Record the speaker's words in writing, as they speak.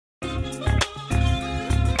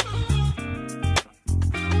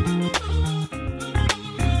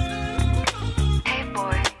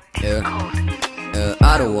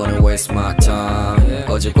waste my time.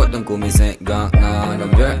 어제 꿨던 꿈이 생각나. 넌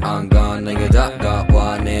별 안 가. 내게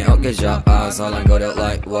다가와 내 어깨 잡아 설렁거려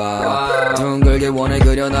like wow. 둥글게 원해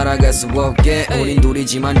그려 날아갈 수 없게. 우린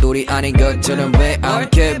둘이지만 둘이 아닌 것처럼 왜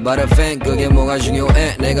않게 말해 그게 뭐가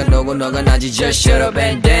중요해. 내가 너고 너가 나지. Just shut up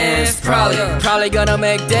and dance. Probably gonna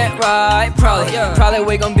make that right. Probably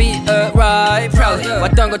we gon' be alright. Probably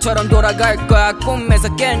왔던 것처럼 돌아갈 거야.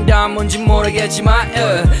 꿈에서 깬다 뭔지 모르겠지만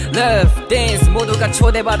Love, dance 모두가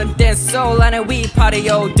초대받은 dance soul 안에 we party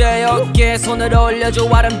all day 어깨에 손을 올려줘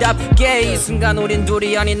아름답게. 이 순간 우린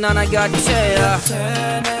둘이 아닌 하나같이. 내가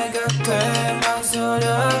꽤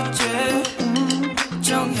망설였지.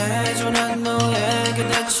 정해줘 난 너에게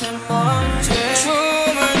대체 뭔지.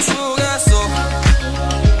 춤을 추겠어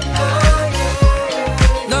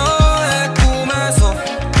너의 꿈에서.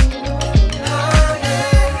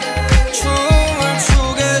 춤을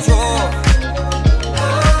추게 줘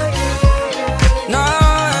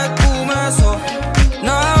나의 꿈에서.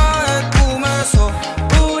 나의 꿈에서.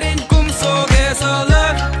 우린 꿈속에서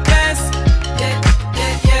love dance.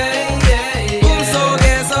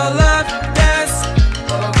 꿈속에서 love dance.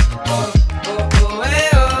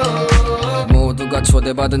 모두가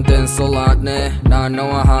초대받은 댄솔 안에 난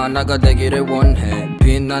너와 하나가 되기를 원해.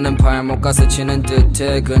 빛나는 발목과 스치는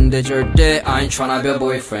듯해. 근데 절대 I ain't tryna be a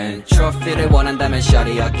boyfriend. 트로피를 원한다면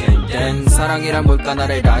shawty I can dance. 사랑이란 뭘까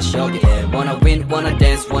나를 다시 오게 해. Wanna win, wanna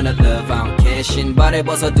dance, wanna love. I don't care. 신발을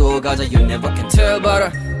벗어도 가자 you never can tell. But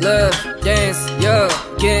I love dance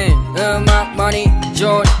여긴 음악만이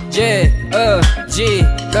존재지럽게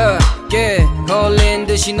홀린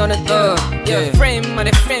듯이 너는 Frame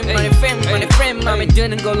만에 frame 만에 frame 만에 frame 맘에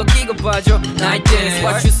드는 걸로 끼고 봐줘. Night dance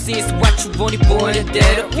what you see is what you want. 이 보이는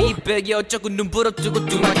대로 feedback이 어쩌고 눈 부릅뜨고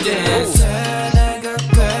do my dance. 내가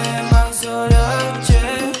꽤 망설였지.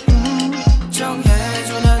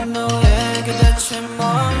 정해줘 난 너에게 대체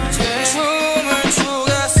뭔지. 춤을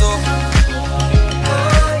추겠어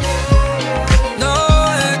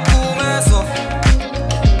너의 꿈에서.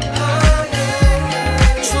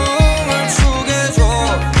 춤을 추게 줘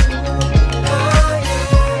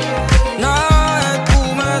나의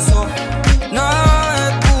꿈에서.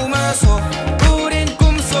 나의 꿈에서. 우린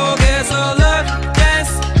꿈속에서 love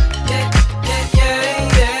dance.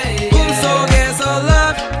 꿈속에서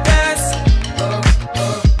love dance.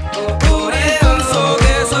 우린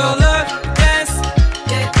꿈속에서 love dance.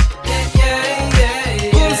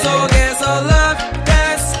 꿈속에서 love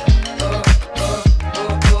dance.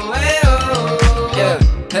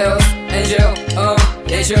 Hells, angel,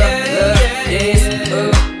 nature, love, yes,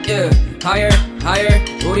 higher, higher,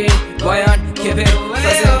 우리 과연 keep it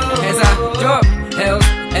present, 회사, drop. Hells,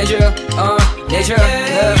 angel, nature,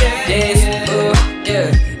 love,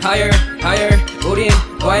 yes, higher, higher, 우리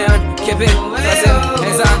과연 keep it present,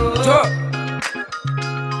 회사, drop.